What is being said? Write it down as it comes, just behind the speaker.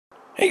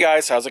Hey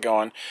guys, how's it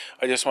going?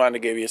 I just wanted to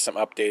give you some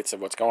updates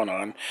of what's going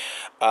on.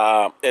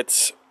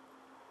 It's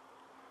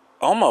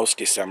almost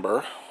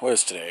December. What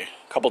is today?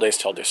 A couple days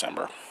till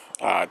December.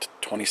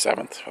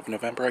 27th of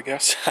November, I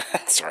guess.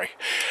 Sorry.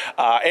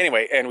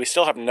 Anyway, and we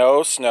still have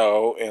no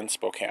snow in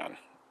Spokane.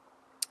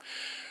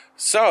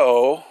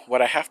 So,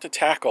 what I have to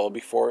tackle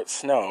before it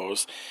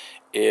snows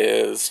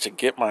is to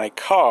get my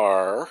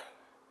car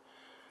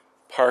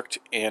parked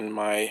in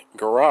my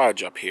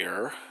garage up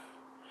here.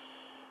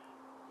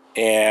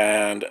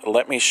 And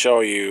let me show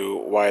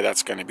you why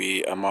that's going to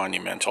be a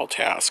monumental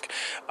task.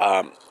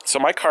 So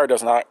my car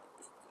does not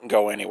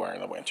go anywhere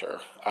in the winter.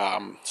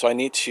 So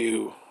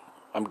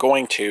I'm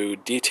going to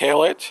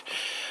detail it,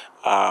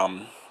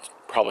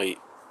 probably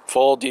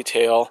full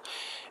detail,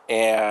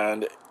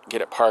 and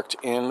get it parked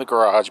in the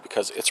garage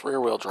because it's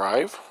rear-wheel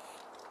drive.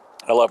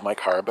 I love my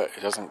car, but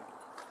it doesn't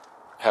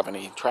have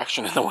any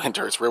traction in the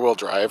winter. It's rear-wheel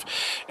drive,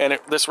 and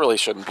this really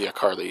shouldn't be a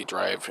car that you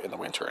drive in the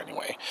winter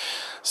anyway.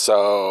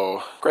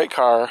 So great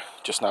car,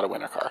 just not a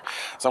winter car.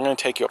 So I'm going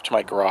to take you up to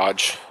my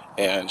garage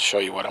and show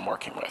you what I'm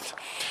working with.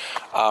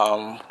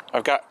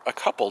 I've got a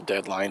couple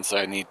deadlines that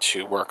I need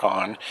to work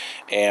on,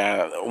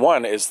 and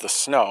one is the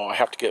snow. I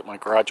have to get my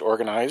garage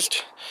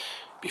organized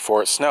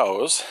before it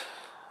snows,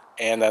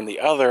 and then the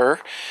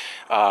other,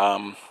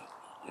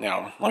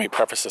 now, let me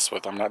preface this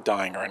with I'm not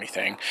dying or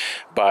anything,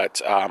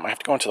 but I have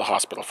to go into the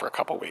hospital for a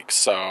couple weeks,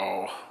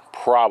 so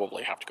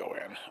probably have to go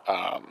in.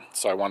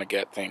 So I want to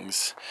get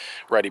things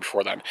ready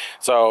before then.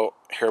 So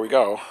here we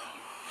go.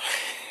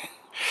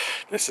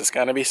 This is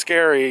going to be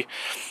scary.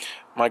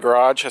 My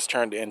garage has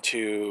turned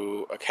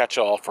into a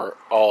catch-all for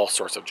all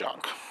sorts of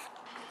junk.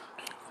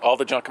 All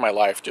the junk in my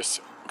life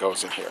just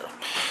goes in here.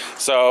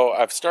 So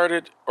I've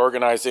started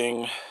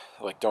organizing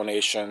like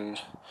donation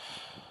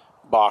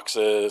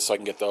boxes so I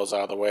can get those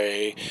out of the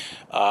way.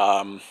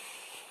 I've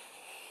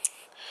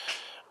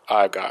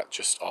got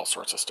just all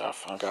sorts of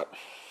stuff. I've got,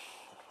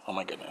 oh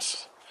my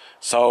goodness,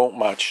 so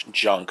much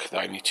junk that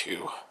I need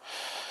to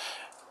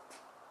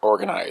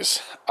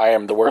organize. I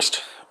am the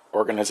worst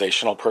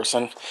organizational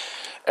person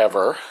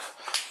ever.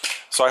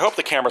 So I hope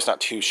the camera's not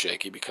too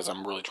shaky because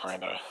I'm really trying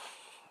to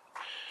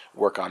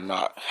work on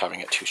not having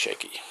it too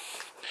shaky.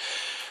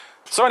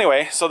 So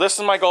anyway, so this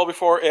is my goal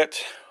before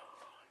it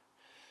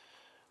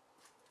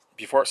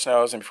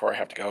snows and before I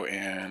have to go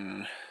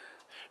in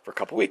for a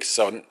couple weeks.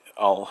 So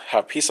I'll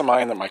have peace of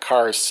mind that my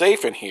car is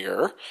safe in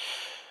here,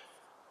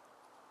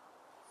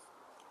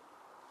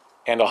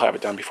 and I'll have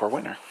it done before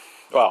winter.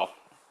 Well,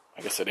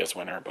 I guess it is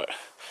winter, but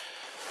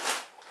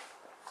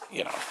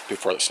you know,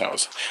 before the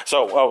snows.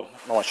 So,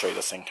 I want to show you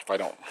this thing if I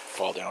don't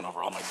fall down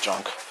over all my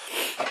junk.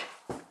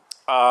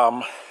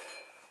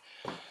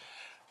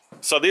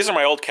 So these are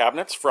my old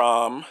cabinets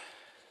from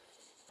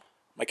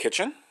my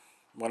kitchen.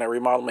 When I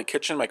remodeled my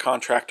kitchen, my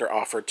contractor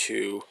offered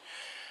to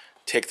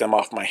take them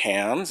off my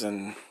hands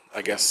and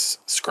I guess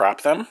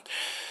scrap them.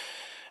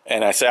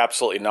 And I said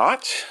absolutely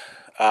not.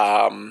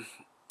 I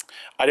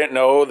didn't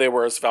know they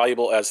were as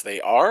valuable as they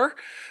are,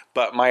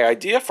 but my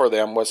idea for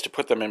them was to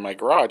put them in my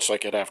garage so I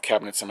could have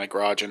cabinets in my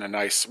garage in a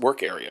nice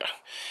work area.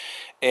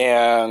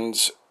 And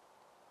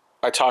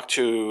I talked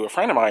to a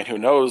friend of mine who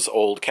knows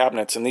old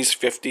cabinets, and these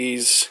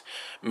 50s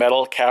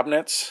metal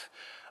cabinets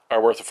are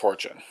worth a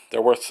fortune.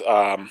 They're worth,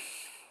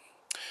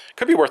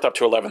 could be worth up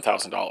to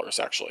 $11,000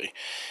 actually.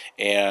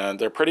 And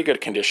they're pretty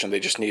good condition. They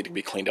just need to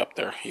be cleaned up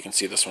there. You can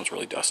see this one's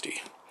really dusty.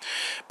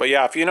 But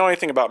yeah, if you know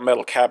anything about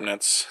metal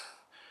cabinets,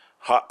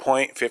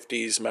 Hotpoint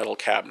 50s metal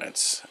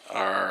cabinets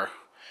are,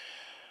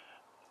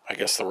 I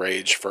guess, the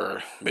rage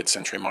for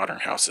mid-century modern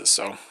houses.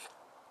 So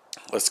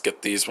let's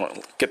get these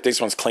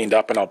ones cleaned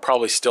up, and I'll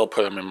probably still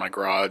put them in my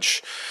garage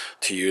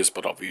to use,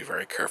 but I'll be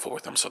very careful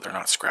with them so they're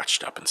not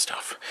scratched up and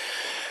stuff.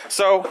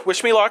 So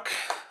wish me luck.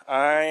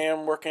 I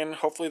am working,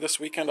 hopefully this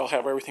weekend I'll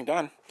have everything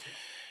done,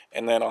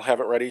 and then I'll have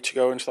it ready to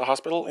go into the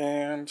hospital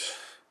and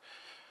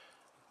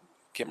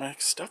get my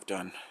stuff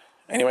done.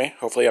 Anyway,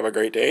 hopefully you have a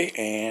great day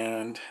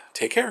and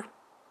take care.